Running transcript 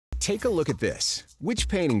Take a look at this. Which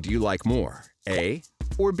painting do you like more, A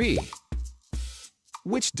or B?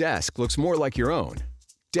 Which desk looks more like your own,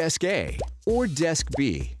 Desk A or Desk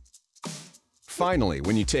B? Finally,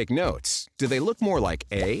 when you take notes, do they look more like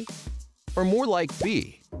A or more like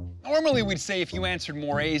B? Normally, we'd say if you answered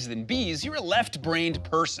more A's than B's, you're a left-brained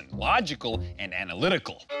person, logical and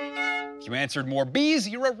analytical. If you answered more B's,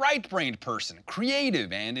 you're a right-brained person,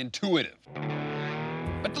 creative and intuitive.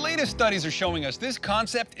 But the latest studies are showing us this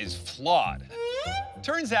concept is flawed.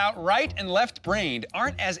 Turns out right and left-brained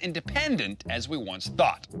aren't as independent as we once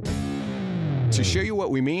thought. To show you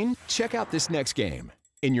what we mean, check out this next game.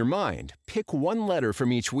 In your mind, pick one letter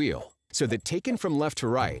from each wheel, so that taken from left to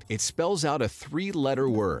right, it spells out a three-letter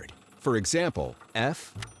word. For example,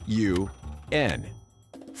 F-U-N.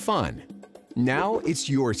 Fun. Now it's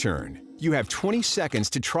your turn. You have 20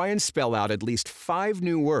 seconds to try and spell out at least 5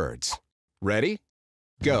 new words. Ready?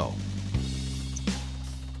 Go.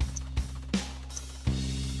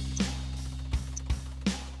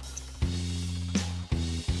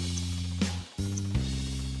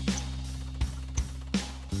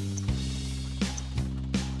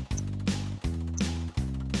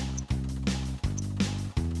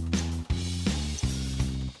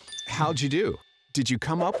 How'd you do? Did you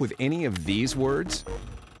come up with any of these words?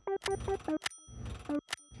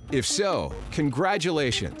 If so,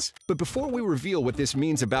 congratulations! But before we reveal what this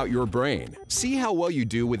means about your brain, see how well you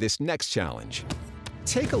do with this next challenge.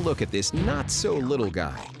 Take a look at this not-so-little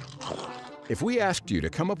guy. If we asked you to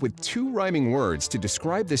come up with 2 rhyming words to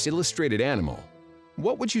describe this illustrated animal,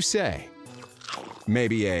 what would you say?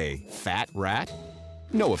 Maybe a fat rat?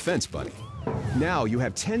 No offense, buddy. Now you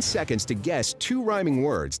have 10 seconds to guess 2 rhyming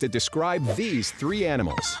words that describe these 3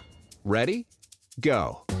 animals. Ready?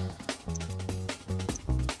 Go.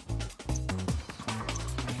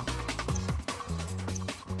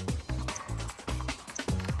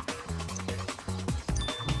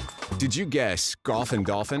 Did you guess golf and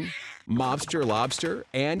dolphin, mobster lobster,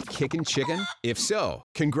 and kickin' chicken? If so,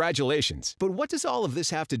 congratulations. But what does all of this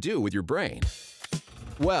have to do with your brain?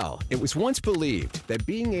 Well, it was once believed that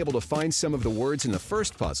being able to find some of the words in the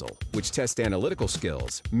first puzzle, which test analytical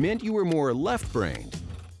skills, meant you were more left-brained,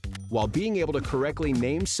 while being able to correctly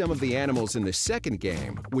name some of the animals in the second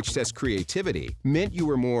game, which tests creativity, meant you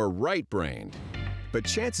were more right-brained. But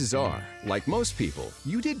chances are, like most people,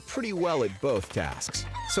 you did pretty well at both tasks.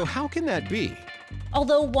 So how can that be?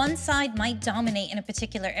 Although one side might dominate in a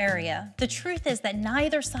particular area, the truth is that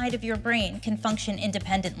neither side of your brain can function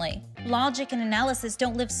independently. Logic and analysis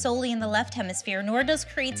don't live solely in the left hemisphere, nor does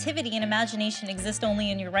creativity and imagination exist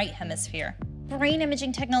only in your right hemisphere. Brain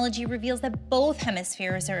imaging technology reveals that both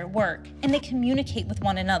hemispheres are at work, and they communicate with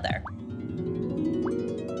one another.